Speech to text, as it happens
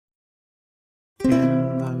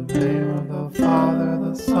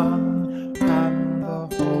the Son, and the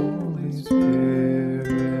Holy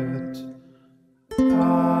Spirit.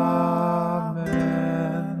 Amen.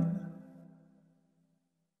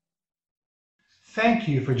 Thank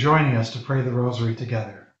you for joining us to pray the Rosary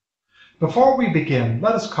together. Before we begin,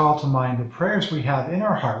 let us call to mind the prayers we have in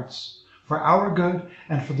our hearts for our good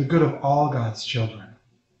and for the good of all God's children.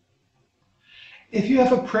 If you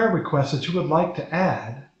have a prayer request that you would like to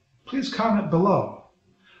add, please comment below.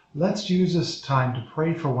 Let's use this time to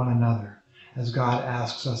pray for one another as God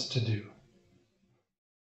asks us to do.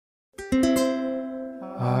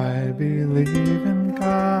 I believe in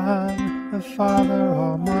God, the Father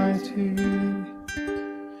Almighty,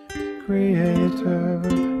 Creator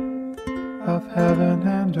of heaven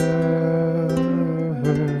and earth.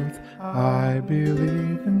 I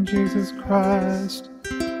believe in Jesus Christ,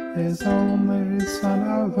 His only Son,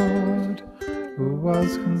 our Lord, who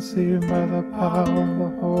was conceived by the power of the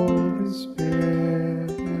Holy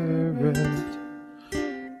Spirit,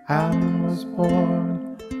 and was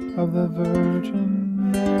born of the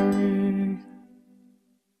Virgin Mary.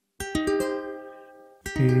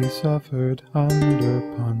 He suffered under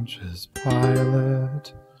Pontius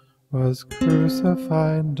Pilate, was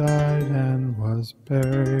crucified, died, and was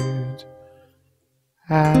buried,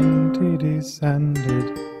 and He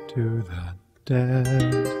descended to the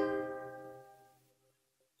dead.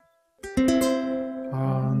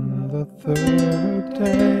 On the third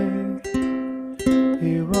day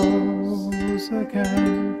He rose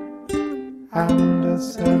again and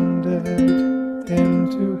ascended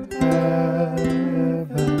into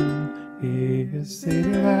heaven. He is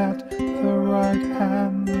seated at the right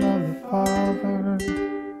hand of the Father,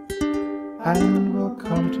 and will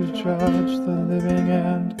come to judge the living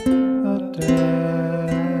and the dead.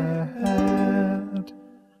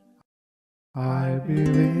 I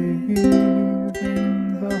believe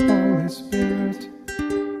in the Holy Spirit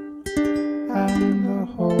and the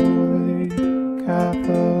Holy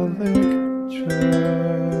Catholic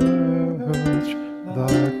Church,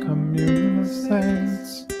 the communion of saints,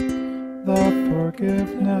 the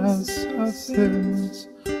forgiveness of sins,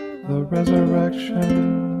 the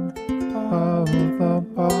resurrection of the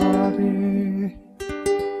body,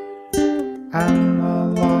 and the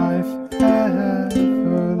life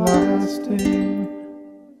everlasting.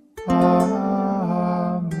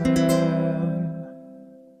 Amen.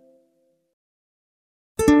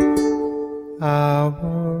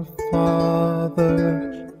 Our Father,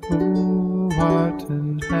 who art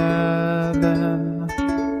in heaven,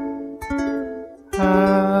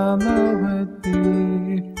 hallowed be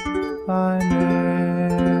thy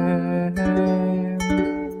name.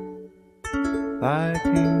 Thy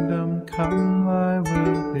kingdom come, thy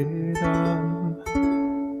will be done,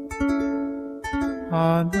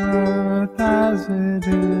 on earth as it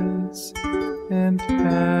is in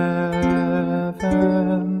heaven.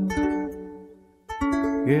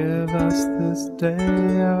 Give us this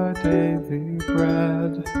day our daily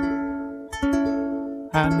bread,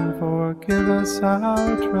 and forgive us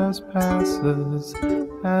our trespasses,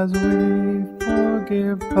 as we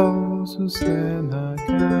forgive those who sin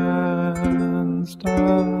against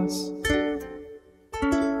us.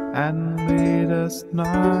 And lead us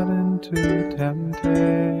not into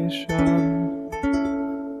temptation,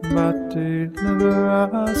 but deliver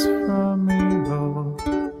us from evil.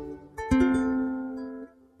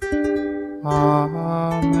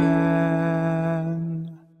 Amen.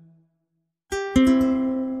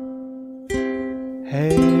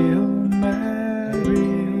 Hail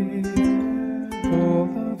Mary, full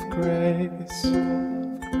of grace,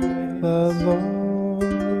 the Lord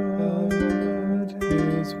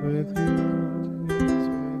is with you.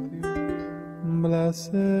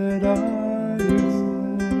 Blessed are you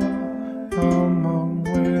among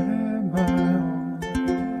women,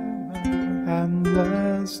 and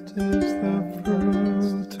blessed is the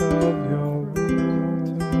fruit of your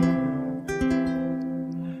womb.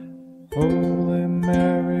 Holy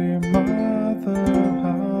Mary, Mother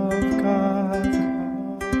of God,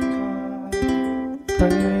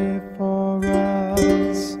 pray for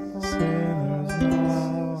us sinners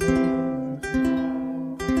now,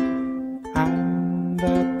 and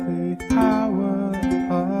at the hour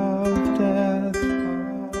of death.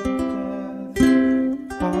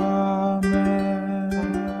 Amen.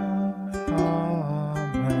 Amen.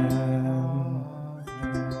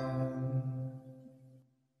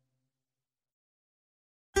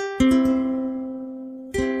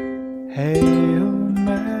 Hail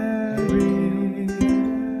Mary,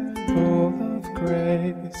 full of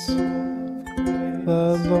grace, the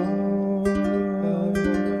Lord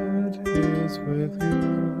is with you.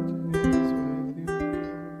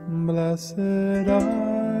 Blessed Blessed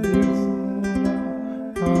are you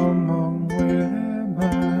among women,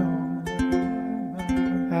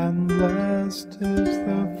 and blessed is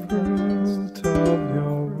the fruit of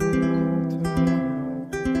your womb.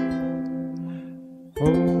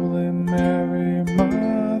 Holy Mary,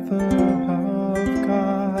 Mother of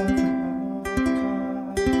God,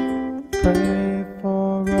 pray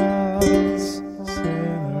for us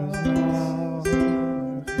sinners now,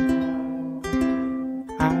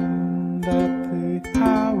 and at the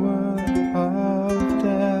hour of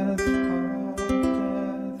death.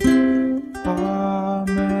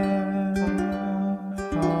 Amen.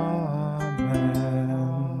 Amen.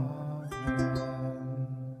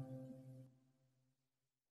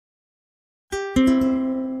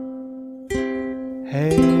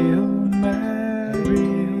 Hail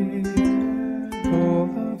Mary,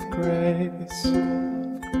 full of grace,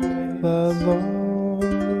 the Lord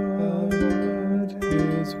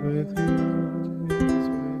is with you.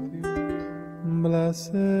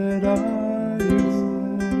 Blessed are you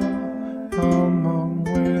among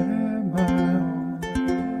women,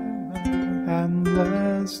 and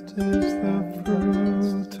blessed is the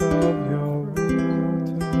fruit of your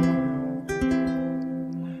womb.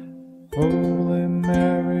 Holy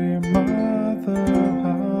Mary, Mother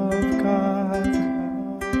of God,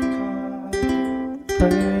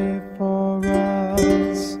 pray for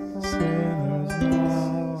us sinners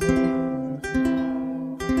now,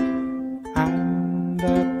 and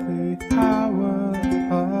at the hour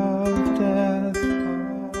of death.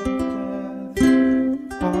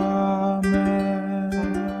 Amen.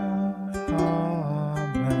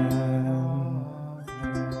 Amen.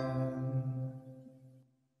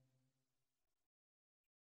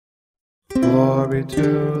 Glory to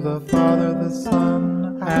the Father, the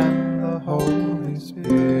Son, and the Holy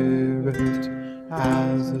Spirit,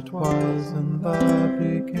 as it was in the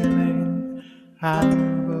beginning,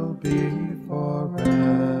 and will be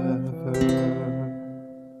forever.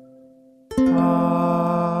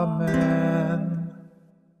 Amen.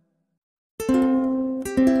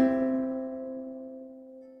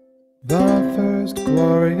 The first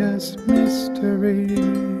glorious mystery.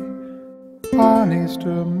 On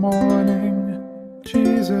Easter morning,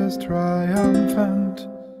 Jesus triumphant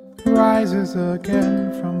rises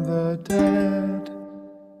again from the dead.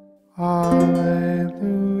 Alleluia.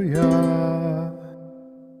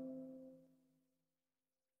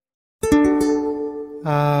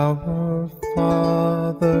 Our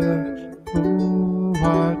Father, who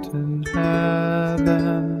art in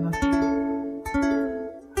heaven,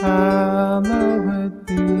 hallowed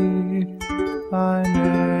be thy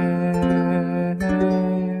name.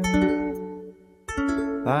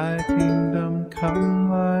 Thy kingdom come,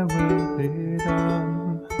 thy will be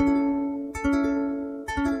done,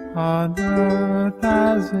 on earth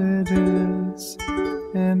as it is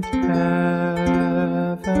in heaven.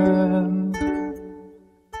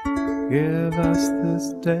 Give us this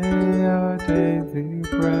day our daily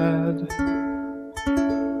bread,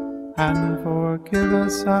 and forgive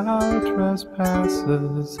us our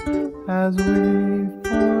trespasses, as we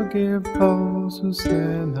forgive those who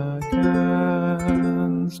sin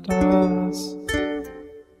against us.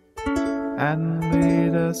 And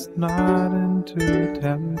lead us not into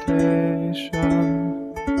temptation,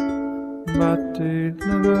 but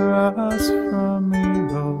deliver us from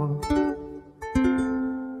evil.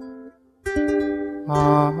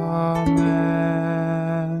 Amen.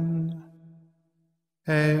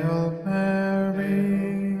 Hail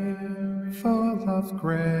Mary, full of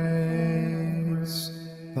grace,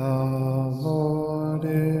 the Lord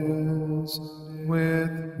is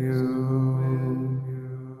with you.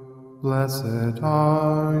 Blessed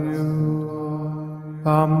are you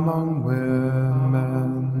among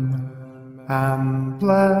women, and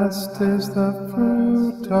blessed is the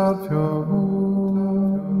fruit of your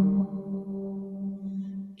womb,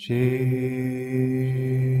 Jesus.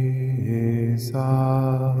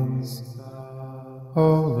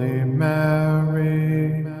 Holy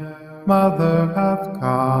Mary, Mother of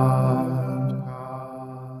God,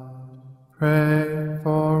 pray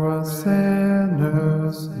for us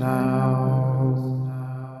sinners now,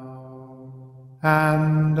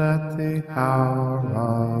 and at the hour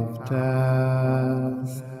of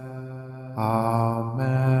death.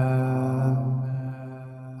 Amen.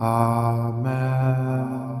 Amen.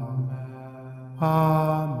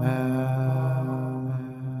 Amen.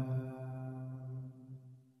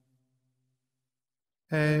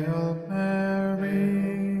 Hail Mary,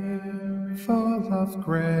 full of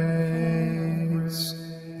grace,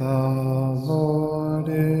 the Lord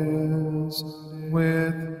is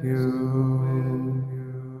with you.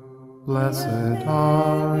 Blessed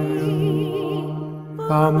are you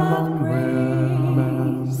among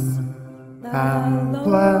women, and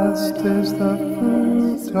blessed is the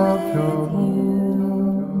fruit of your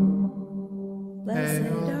womb.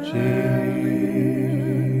 Hail, Jesus.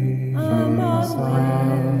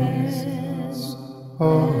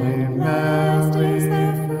 Holy Mary,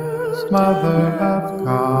 Mother of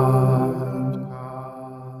God,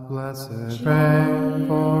 blessed reign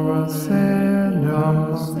for us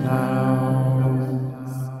sinners now,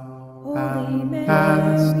 and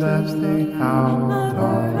at the hour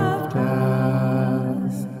of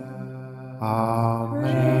death.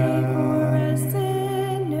 Amen.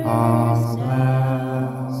 Amen.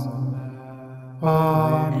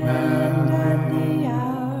 Amen.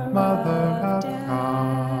 Mother of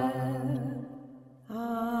God,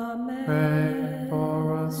 pray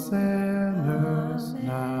for us sinners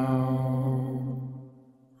now,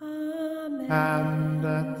 and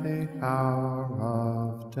at the hour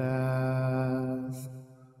of death.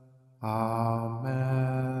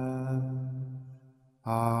 Amen.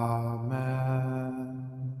 Amen.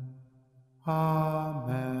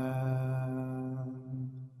 Amen.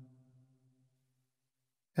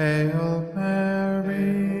 Hail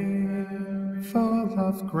Mary, full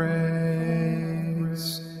of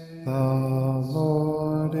grace, the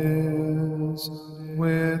Lord is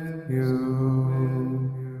with you.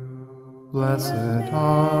 Blessed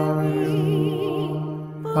are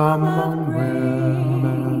you among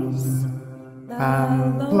women,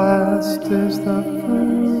 and blessed is the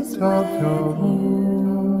fruit of your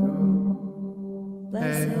womb.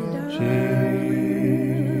 Hail, Jesus.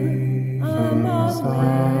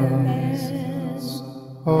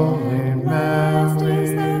 Holy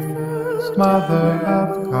Mary, Mother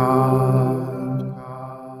of God,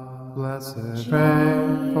 blessed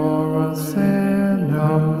reign for us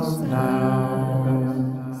sinners now,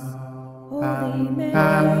 and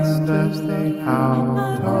at the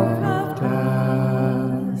hour of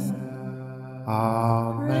death.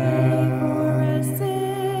 Amen.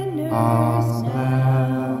 Amen.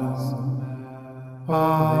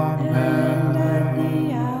 Amen.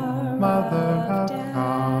 Mother of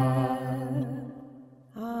God,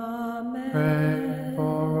 pray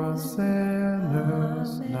for us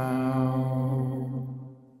sinners now,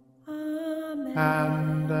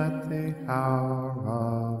 and at the hour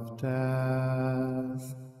of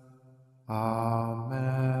death.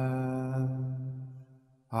 Amen.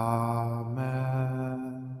 Amen.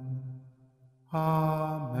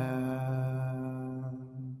 Amen.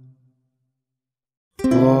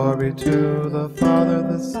 Glory to the Father,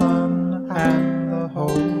 the Son, and the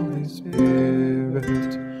Holy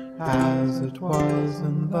Spirit, as it was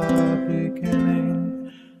in the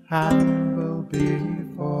beginning, and will be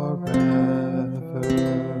forever.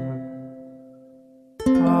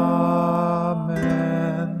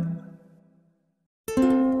 Amen.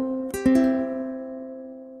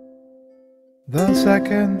 The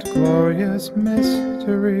second glorious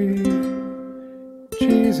mystery,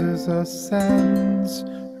 Jesus ascends,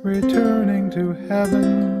 returning to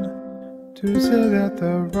heaven, to sit at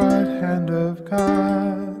the right hand of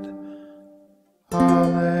God.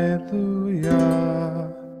 Alleluia.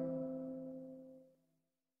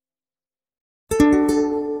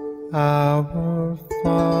 Our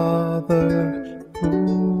Father,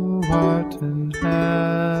 who art in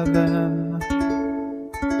heaven,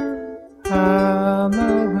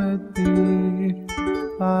 hallowed be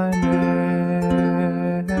thy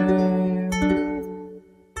name.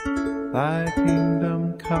 Thy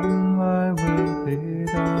kingdom come, thy will be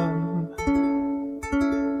done,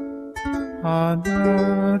 on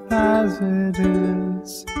earth as it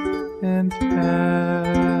is in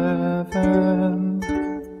heaven.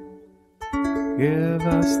 Give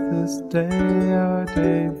us this day our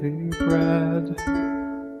daily bread,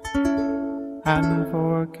 and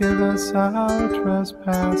forgive us our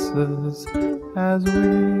trespasses, as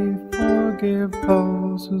we forgive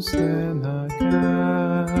those who sin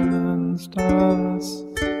against us.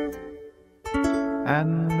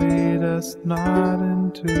 And lead us not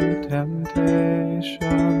into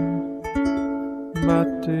temptation,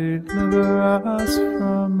 but deliver us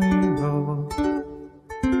from evil.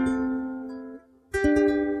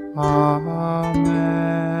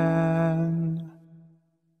 Amen.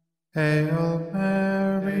 Hail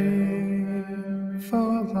Mary,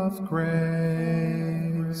 full of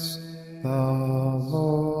grace, the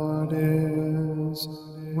Lord is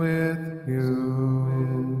with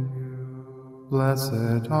you.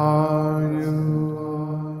 Blessed are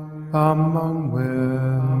you among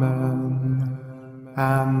women,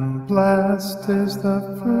 and blessed is the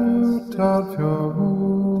fruit of your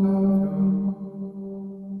womb.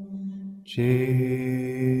 Jesus.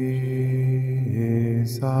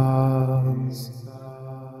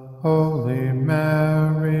 Holy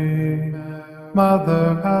Mary,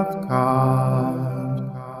 Mother of God,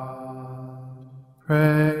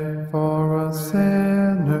 pray for us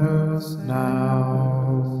sinners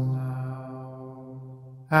now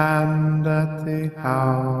and at the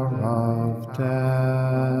hour of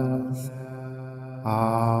death.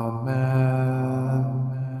 Amen.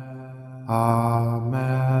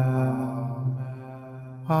 Amen.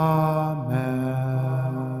 Amen.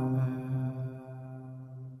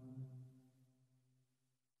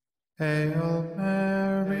 Hail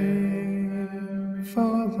Mary,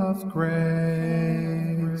 full of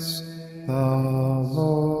grace, the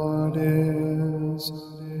Lord is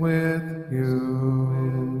with you.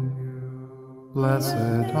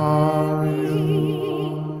 Blessed are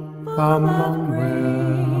you among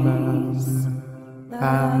women,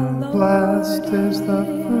 and blessed is the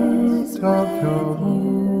fruit of your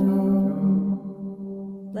womb.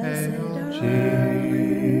 Hail Jesus.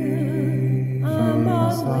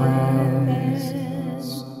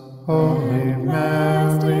 Holy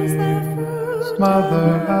Mary,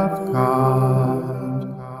 Mother of God,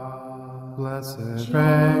 blessed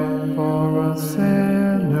pray for us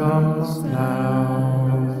sinners now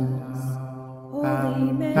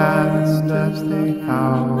and at the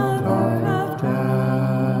hour of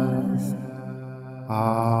death.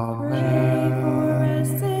 Amen.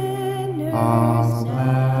 Amen.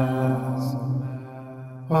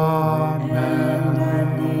 Amen.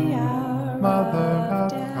 Mother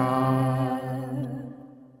of God,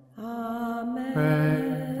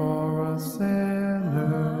 pray for us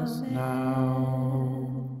sinners now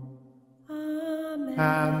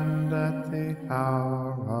and at the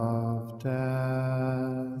hour of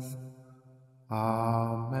death.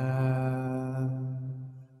 Amen.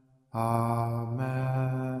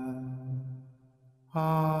 Amen.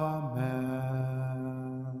 Amen.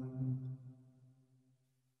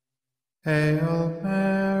 Hail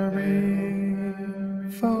Mary,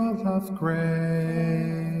 full of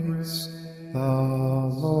grace, the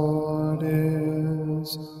Lord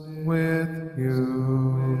is with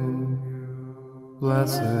you.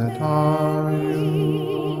 Blessed are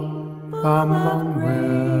you among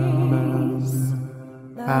women,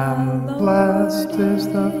 and blessed is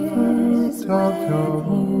the fruit of your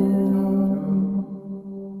womb.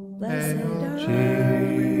 Hail Jesus.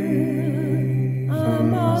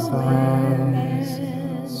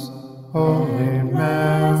 Holy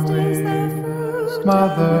Mary,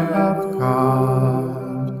 Mother of God,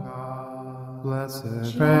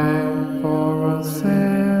 blessed pray for us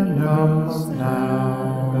sinners now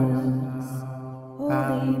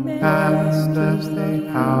and at the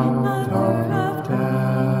hour of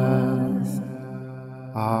death.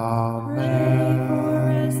 Amen.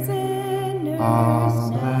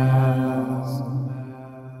 Amen.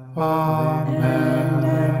 Amen.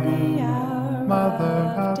 Mother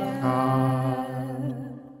of God,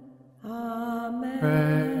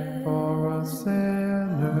 pray for us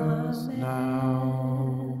sinners now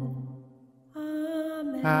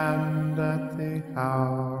and at the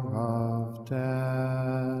hour of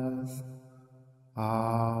death.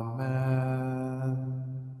 Amen.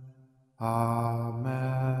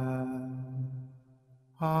 Amen.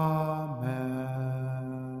 Amen.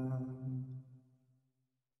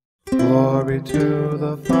 Glory to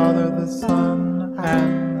the Father, the Son,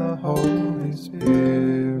 and the Holy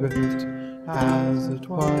Spirit, as it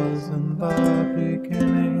was in the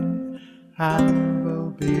beginning, and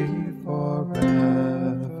will be forever.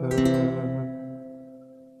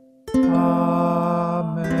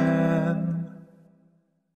 Amen.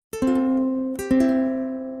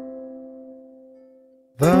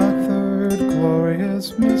 The third glorious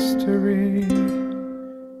mystery,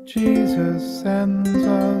 Jesus sends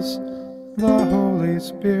us the Holy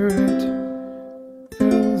Spirit,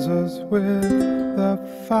 fills us with the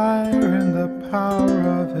fire and the power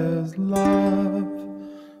of His love.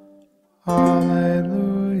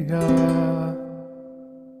 Alleluia.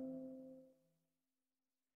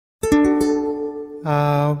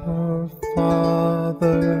 Our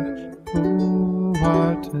Father, who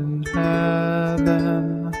art in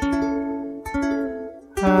heaven,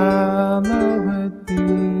 hallowed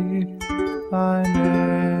be thy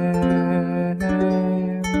name.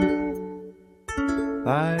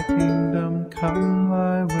 Thy kingdom come,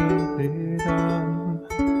 thy will be done,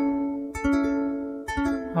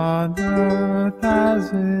 on earth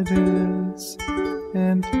as it is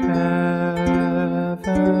in heaven.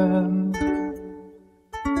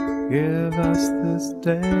 Give us this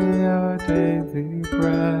day our daily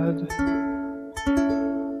bread,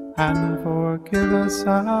 and forgive us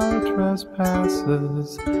our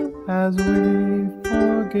trespasses, as we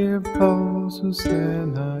forgive those who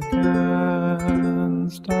sin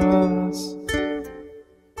against us.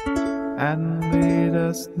 And lead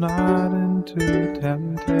us not into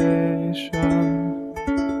temptation,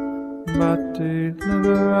 but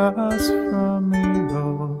deliver us from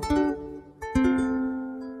evil.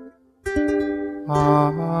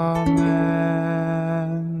 Amen.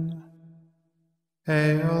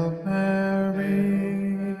 Hail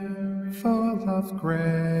Mary, full of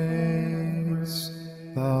grace,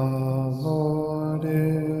 the Lord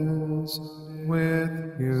is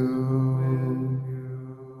with you.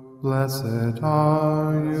 Blessed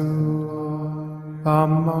are you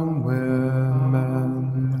among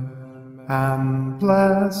women, and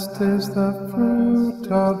blessed is the fruit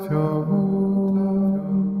of your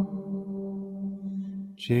womb,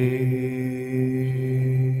 Jesus.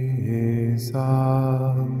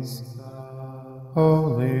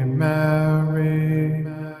 Holy Mary,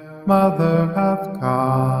 Mother of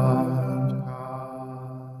God,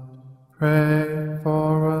 pray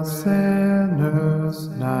for us sinners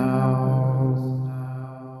now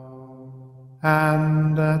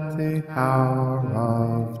and at the hour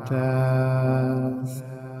of death.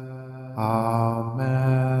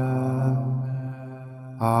 Amen.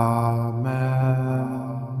 Amen.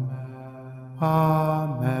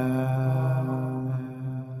 Amen.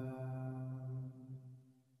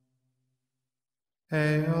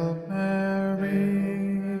 Hail Mary,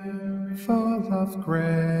 full of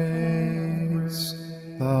grace,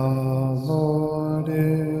 the Lord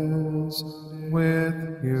is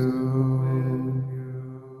with you.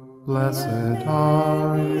 Blessed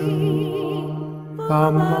are you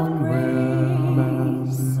among women,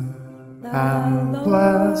 and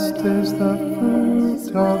blessed is the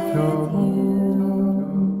fruit of your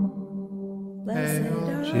womb.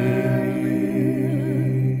 Hail Jesus.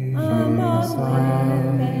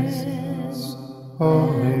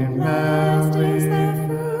 Holy Mary,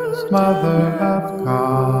 Mother of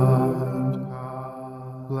God,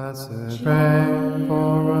 blessed pray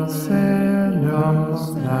for us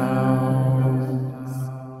sinners now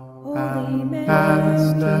and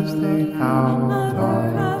at the hour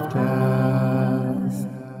of death.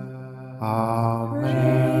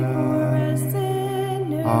 Amen.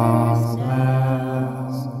 Amen.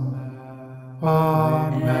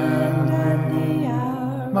 Amen.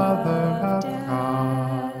 Mother of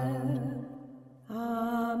God,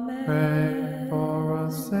 pray for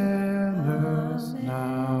us sinners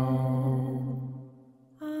now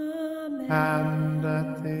and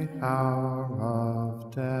at the hour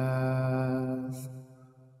of death.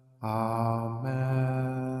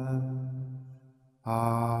 Amen.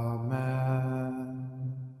 Amen.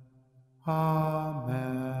 Amen.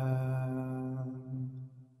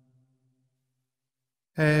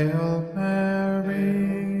 Hail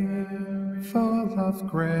Mary, full of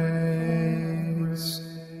grace,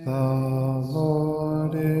 the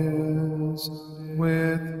Lord is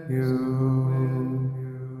with you.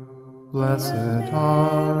 Blessed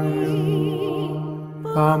are you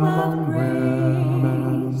among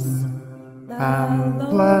women, and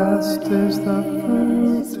blessed is the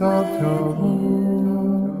fruit of your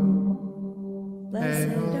womb.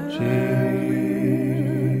 Hail Jesus.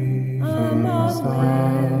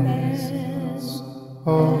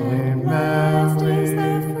 Holy Mary,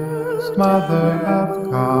 Mother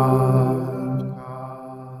of God,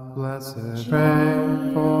 blessed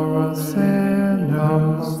pray for us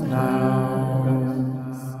sinners now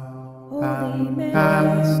and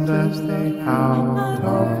at the hour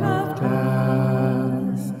of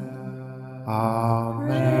death.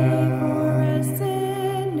 Amen.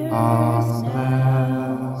 Amen.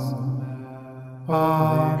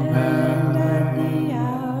 Amen.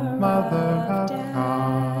 Mother of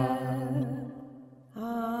God,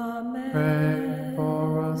 pray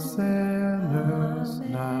for us sinners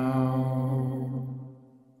now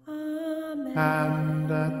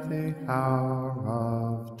and at the hour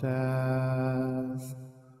of death.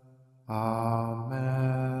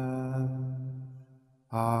 Amen.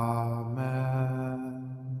 Amen.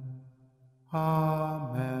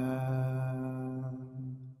 Amen.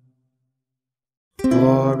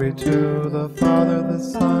 Glory to the Father, the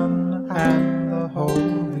Son, and the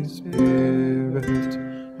Holy Spirit,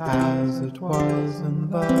 as it was in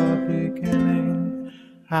the beginning,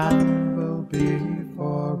 and will be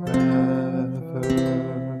forever.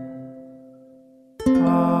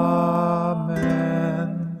 Amen.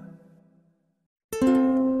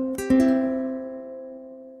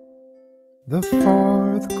 The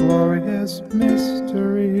fourth glorious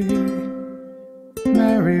mystery,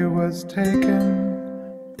 Mary was taken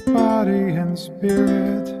body and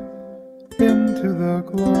spirit, into the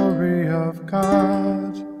glory of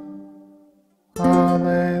God.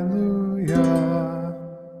 Alleluia.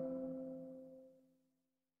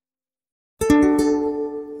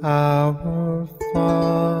 Our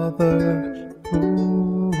Father,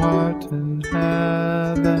 who art in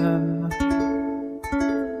heaven,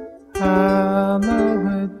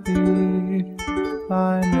 hallowed be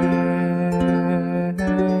thy name.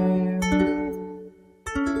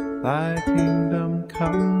 Thy kingdom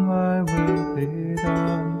come, thy will be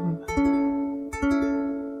done,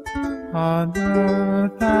 on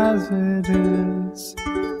earth as it is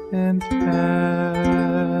in heaven.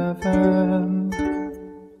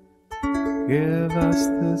 Give us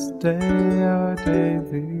this day our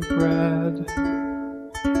daily bread,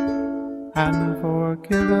 and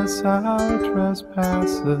forgive us our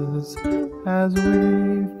trespasses, as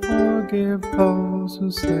we forgive those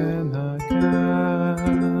who sin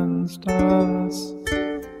against us.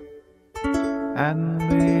 And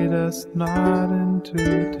lead us not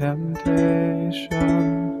into temptation,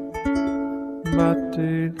 but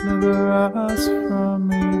deliver us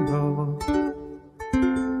from evil.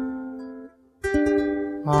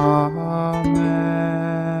 Amen.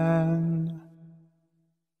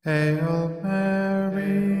 Hail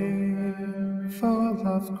Mary, full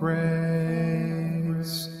of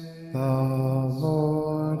grace, the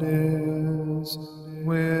Lord is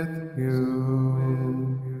with you.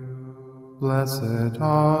 Blessed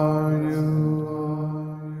are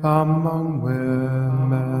you among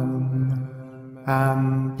women,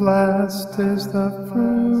 and blessed is the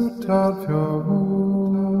fruit of your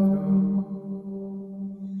womb,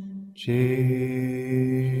 Jesus.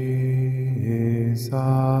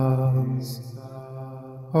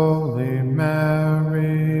 Holy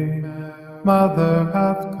Mary, Mother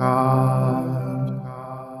of God,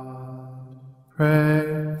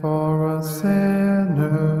 pray for us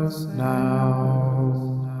sinners now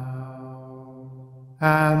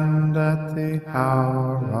and at the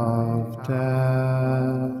hour of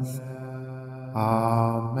death.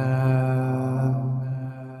 Amen.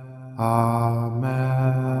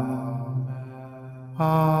 Amen.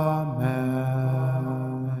 Amen.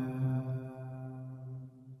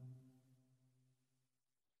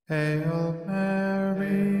 Hail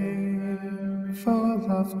Mary,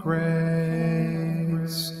 full of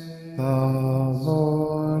grace, the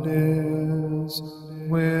Lord is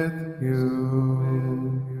with you.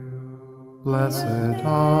 Blessed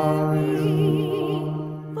are you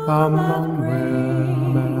among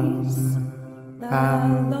women,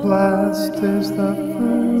 and blessed is the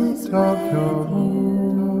fruit of your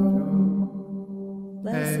womb.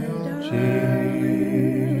 Hail Jesus.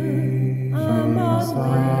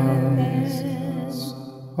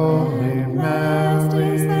 Holy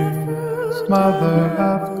Mary, Mother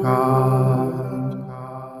of God,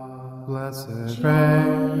 blessed pray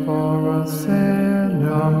for us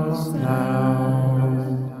sinners now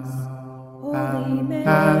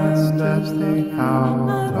and at the hour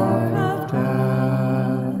of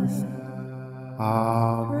death.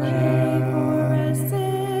 Amen. Amen.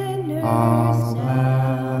 Amen.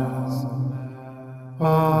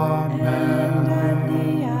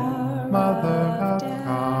 Mother of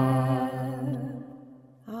God,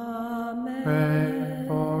 pray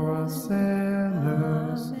for us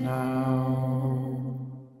sinners now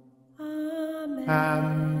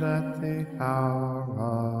and at the hour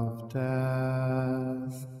of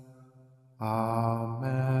death.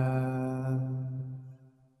 Amen.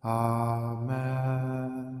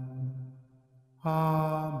 Amen.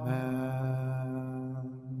 Amen.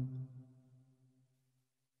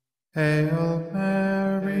 Hail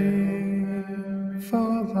Mary,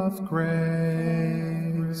 full of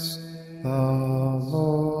grace, the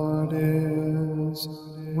Lord is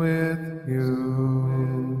with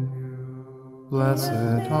you.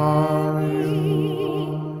 Blessed are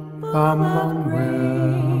you among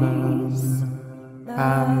women,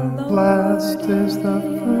 and blessed is the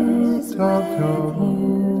fruit of your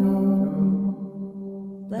womb.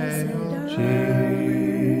 Hail Jesus.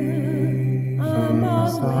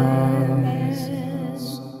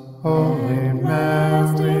 Holy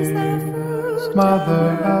Mary, Mother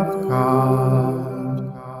of God,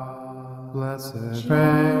 blessed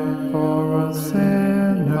pray for us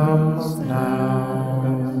sinners now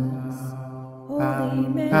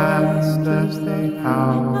and at the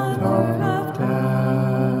hour of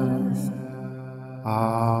death.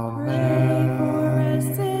 Amen.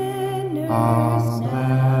 Amen.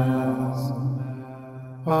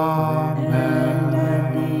 Amen.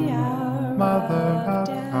 Mother of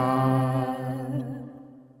God,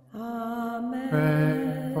 pray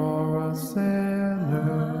for us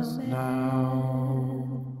sinners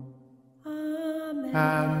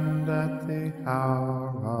and at the hour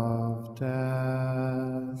of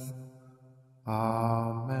death.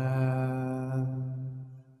 Amen.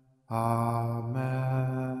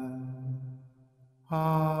 Amen.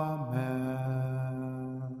 Amen.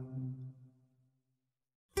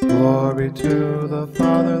 Glory to the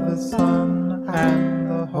Father, the Son, and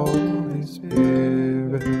the Holy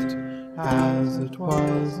Spirit, as it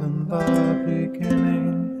was in the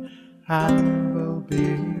beginning, and will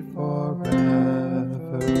be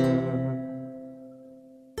forever.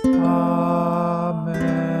 Amen.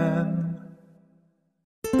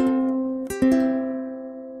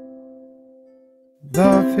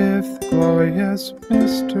 The fifth glorious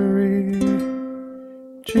mystery,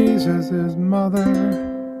 Jesus'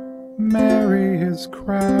 mother, Mary is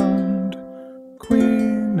crowned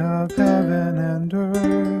Queen of heaven and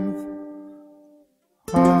earth.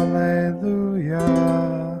 Alleluia.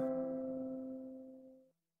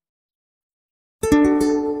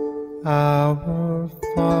 Our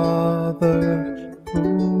Father,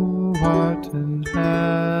 who art in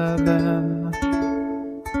heaven,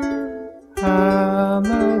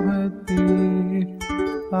 hallowed be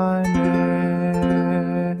thy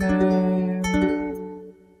name.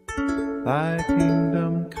 Thy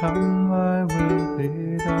kingdom come, thy will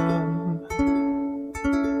be done,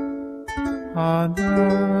 on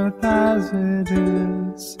earth as it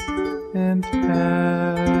is in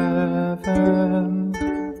heaven.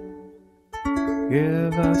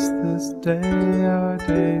 Give us this day our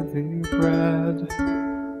daily bread,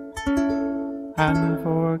 and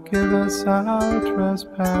forgive us our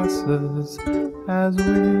trespasses, as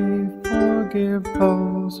we forgive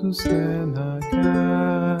those who sin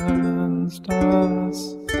against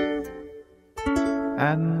us.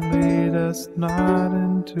 And lead us not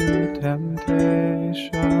into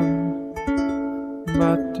temptation,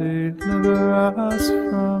 but deliver us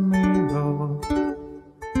from evil.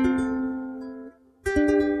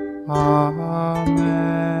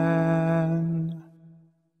 Amen.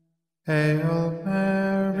 Hail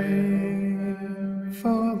Mary,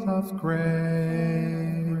 full of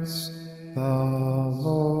grace, the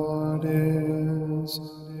Lord is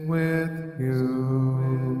with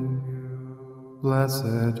you.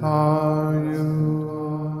 Blessed are you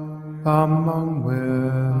among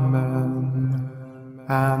women,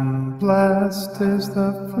 and blessed is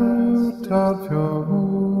the fruit of your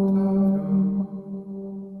womb,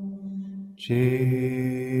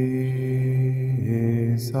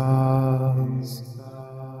 Jesus.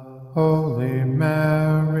 Holy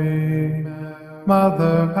Mary,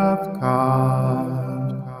 Mother of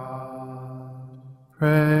God,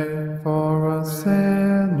 pray for us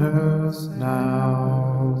sinners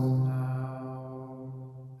now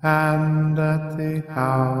and at the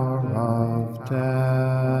hour of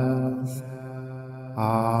death.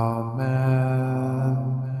 Amen.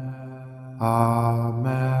 Amen.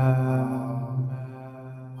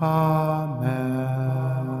 Amen.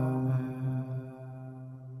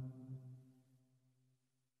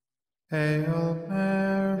 Hail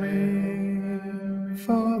Mary,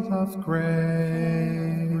 full of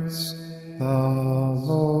grace, the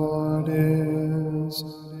Lord is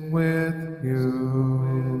with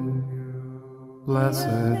you.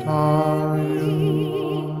 Blessed are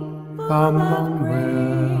you among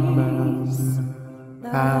women,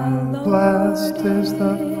 and blessed is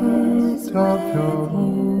the fruit of your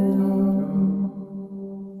womb.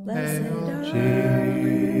 Hail Jesus.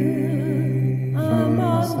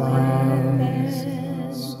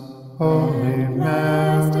 Holy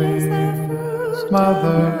Mary,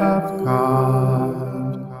 Mother of God,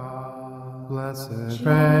 blessed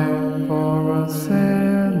pray for us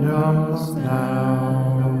sinners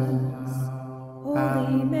now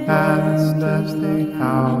and at the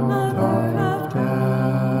hour of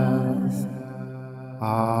death.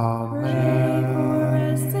 Amen.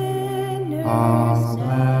 Amen.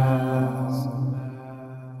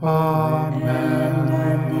 Amen.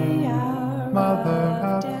 Mother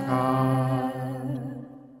of God,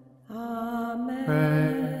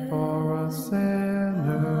 pray for us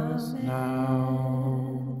sinners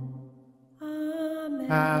now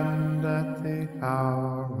and at the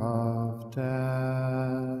hour of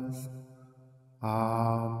death.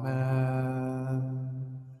 Amen.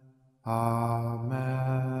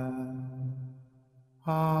 Amen.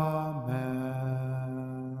 Amen.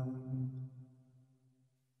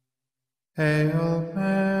 Hail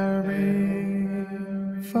Mary,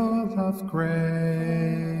 full of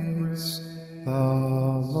grace, the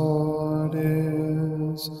Lord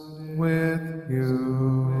is with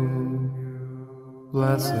you.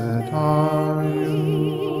 Blessed are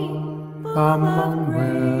you among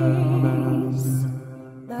women,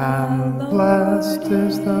 and blessed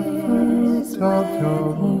is the fruit of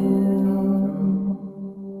your womb.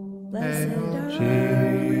 Hail Jesus,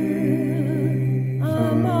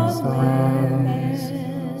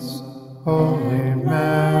 Holy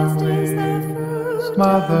Mary,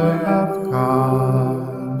 Mother of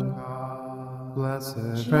God,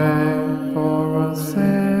 blessed pray for us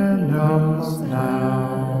sinners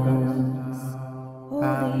now,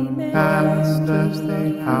 and at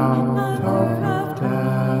the hour of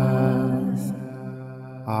death.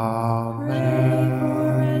 Amen.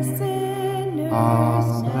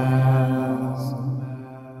 Amen.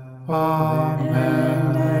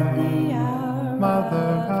 Amen.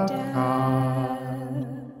 Mother of God,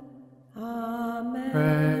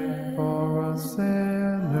 pray for us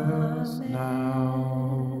sinners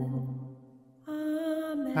now,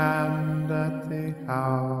 and at the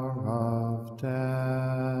hour of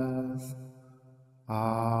death.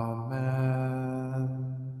 Amen.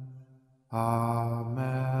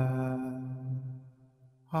 Amen.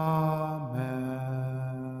 Amen.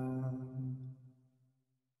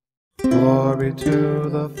 Glory to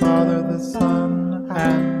the Father, the Son,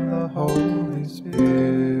 and the Holy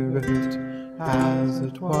Spirit, as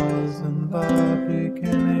it was in the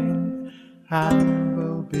beginning, and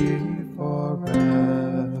will be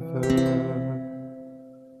forever.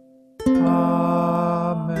 Amen.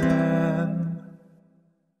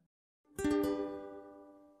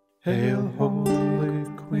 Hail, Holy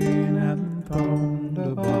Queen, enthroned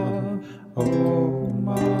above, O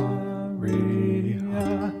Maria.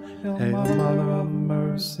 Hail, Mother of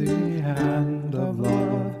Mercy and of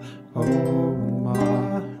Love, O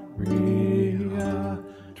Maria.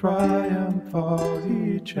 Triumph all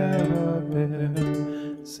ye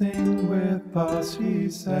cherubim, sing with us ye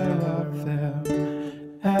seraphim.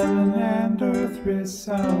 Heaven and earth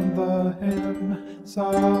resound the hymn,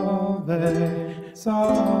 Salve,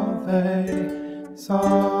 Salve,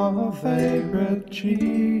 Salve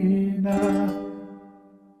Regina.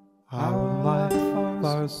 Our life,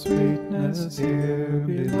 our sweetness here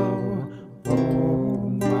below, O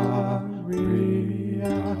Maria.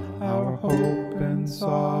 Our hope in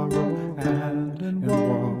sorrow and in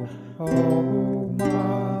woe, O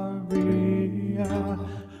Maria.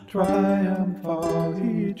 Triumph all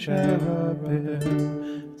ye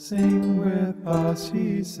cherubim, sing with us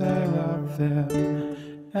ye seraphim.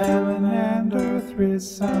 Heaven and earth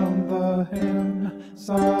resound the hymn,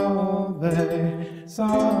 Salve,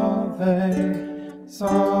 Salve,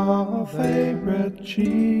 Salve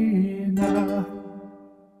Regina.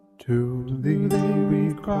 To thee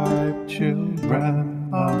we cry, children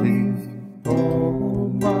of Eve, O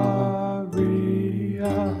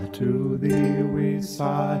Maria. To thee we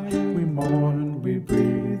sigh, we mourn, we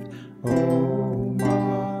breathe, O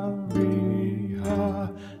Maria.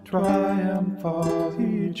 Triumph all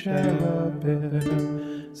ye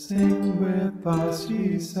cherubim, sing with us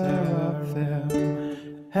ye seraphim.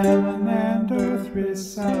 Heaven and earth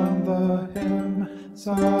resound the hymn,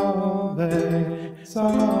 Salve,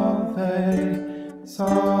 Salve,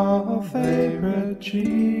 Salve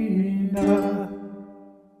Regina.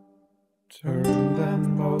 Turn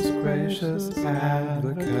then, most gracious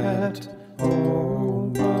Advocate, O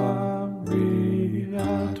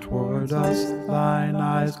Maria, toward us thine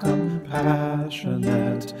eyes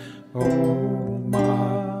compassionate, O Maria.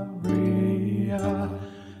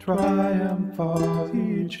 Triumph all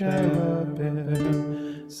ye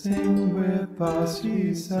cherubim, sing with us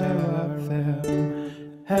ye seraphim.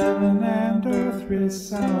 Heaven and earth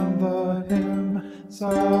resound the hymn,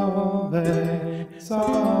 Salve,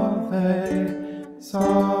 Salve,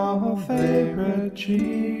 Salve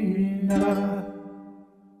Regina.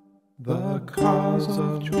 The cause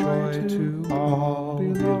of joy to all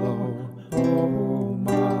below, O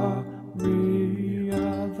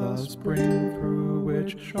Maria, the spring through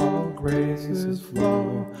which all graces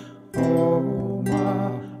flow, O Maria.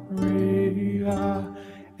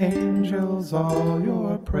 Angels all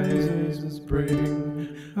your praises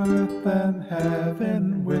bring, earth and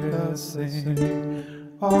heaven with us sing,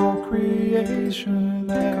 all creation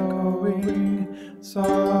echoing,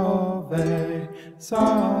 Salve,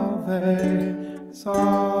 Salve,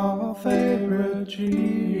 Salve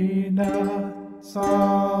Regina,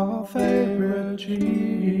 Salve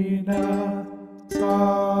Regina,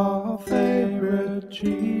 Salve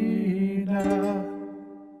Regina.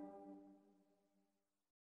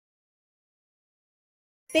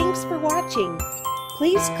 Thanks for watching.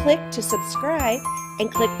 Please click to subscribe and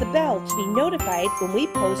click the bell to be notified when we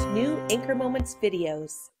post new Anchor Moments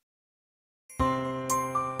videos.